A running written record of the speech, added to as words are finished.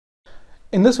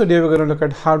In this video, we're going to look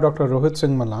at how Dr. Rohit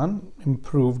Singh Malan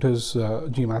improved his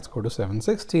GMAT score to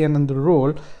 760 and then the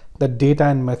role that data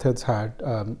and methods had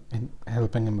in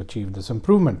helping him achieve this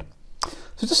improvement.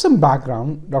 So just some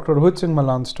background, Dr. Rohit Singh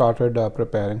Malan started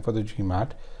preparing for the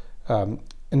GMAT.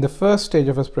 In the first stage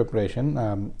of his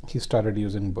preparation, he started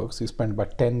using books. He spent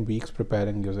about 10 weeks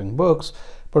preparing using books,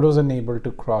 but was unable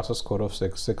to cross a score of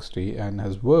 660, and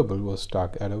his verbal was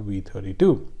stuck at a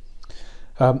V32.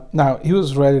 Now, he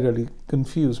was really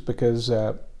confused because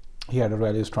he had a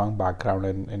really strong background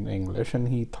in English, and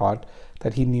he thought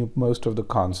that he knew most of the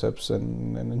concepts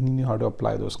and he knew how to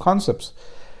apply those concepts.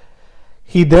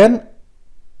 He then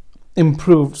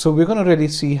improved. So we're going to really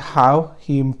see how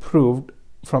he improved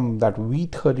from that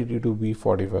V32 to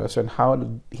V41 and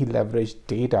how he leveraged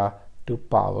data to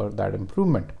power that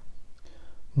improvement.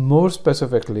 More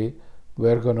specifically,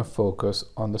 we're going to focus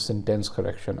on the sentence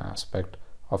correction aspect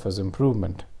of his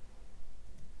improvement.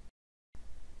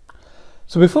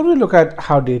 So before we look at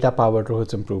how data powered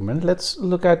Rohit's improvement, let's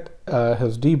look at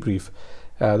his debrief.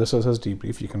 This is his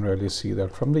debrief. You can really see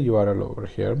that from the URL over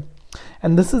here.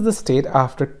 And this is the state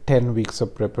after 10 weeks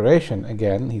of preparation.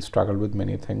 Again, he struggled with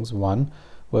many things. One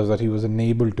was that he was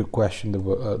unable to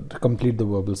complete the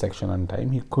verbal section on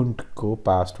time. He couldn't go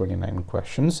past 29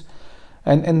 questions.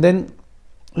 And then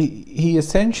he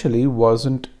essentially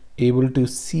wasn't able to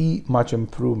see much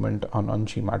improvement on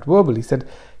GMAT Verbal. He said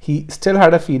he still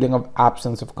had a feeling of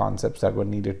absence of concepts that were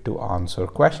needed to answer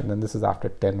questions, and this is after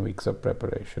 10 weeks of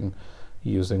preparation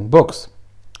using books.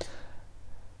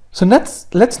 So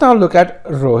let's now look at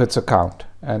Rohit's account,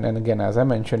 and again, as I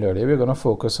mentioned earlier, we're going to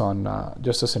focus on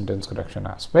just the sentence correction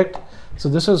aspect. So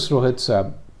this is Rohit's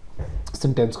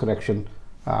sentence correction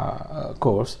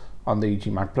course on the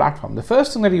e-GMAT platform. The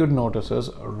first thing that you would notice is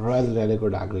really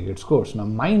good aggregate scores. Now,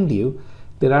 mind you,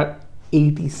 there are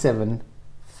 87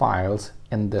 files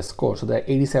in this course. So there are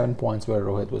 87 points where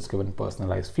Rohit was given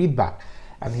personalized feedback,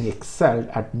 and he excelled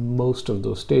at most of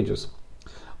those stages.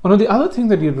 One of the other things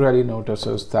that you'd really notice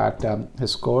is that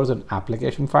his scores in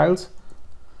application files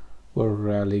were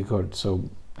really good. So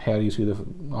here you see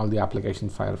all the application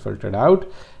file filtered out,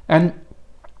 and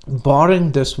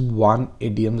barring this one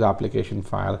idioms application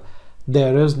file,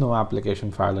 there is no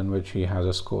application file in which he has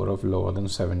a score of lower than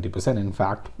 70%. In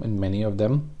fact, in many of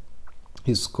them,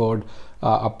 he scored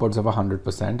upwards of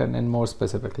 100%. And more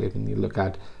specifically, when you look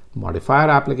at modifier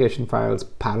application files,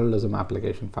 parallelism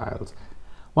application files.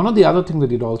 One of the other things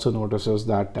that you'd also notice is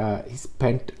that he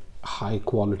spent high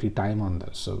quality time on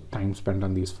this. So time spent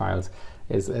on these files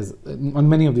is on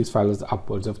many of these files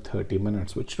upwards of 30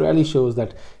 minutes, which really shows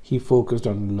that he focused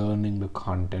on learning the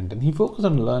content, and he focused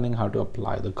on learning how to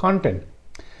apply the content.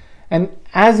 And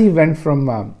as he went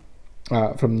from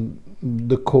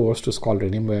the course to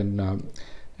Scholarinium,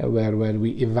 where we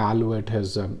evaluate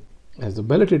his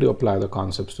ability to apply the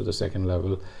concepts to the second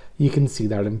level, you can see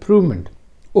that improvement.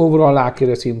 Overall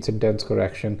accuracy in sentence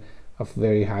correction of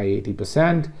very high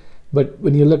 80%. But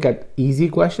when you look at easy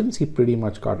questions, he pretty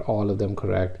much got all of them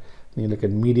correct. When you look at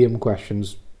medium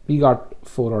questions, he got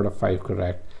 4 out of 5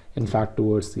 correct. In fact,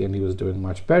 towards the end, he was doing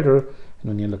much better. And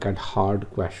when you look at hard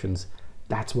questions,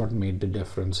 that's what made the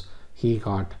difference. He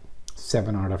got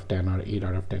 7 out of 10 or 8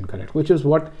 out of 10 correct, which is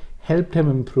what helped him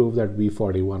improve that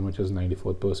V41, which is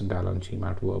 94th percentile on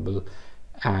GMAT Verbal,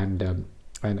 and a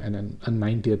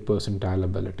 90th percentile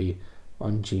ability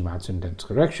on GMAT sentence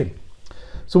correction.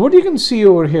 So what you can see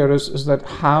over here is that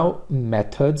how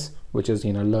methods, which is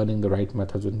learning the right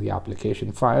methods in the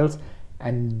application files,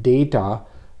 and data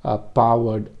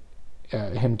powered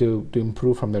him to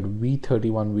improve from that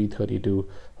V31, V32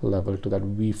 level to that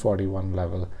V41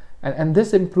 level. And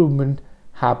this improvement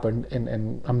happened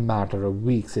in a matter of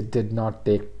weeks. It did not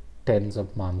take tens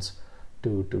of months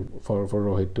for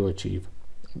Rohit to achieve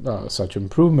such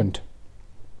improvement.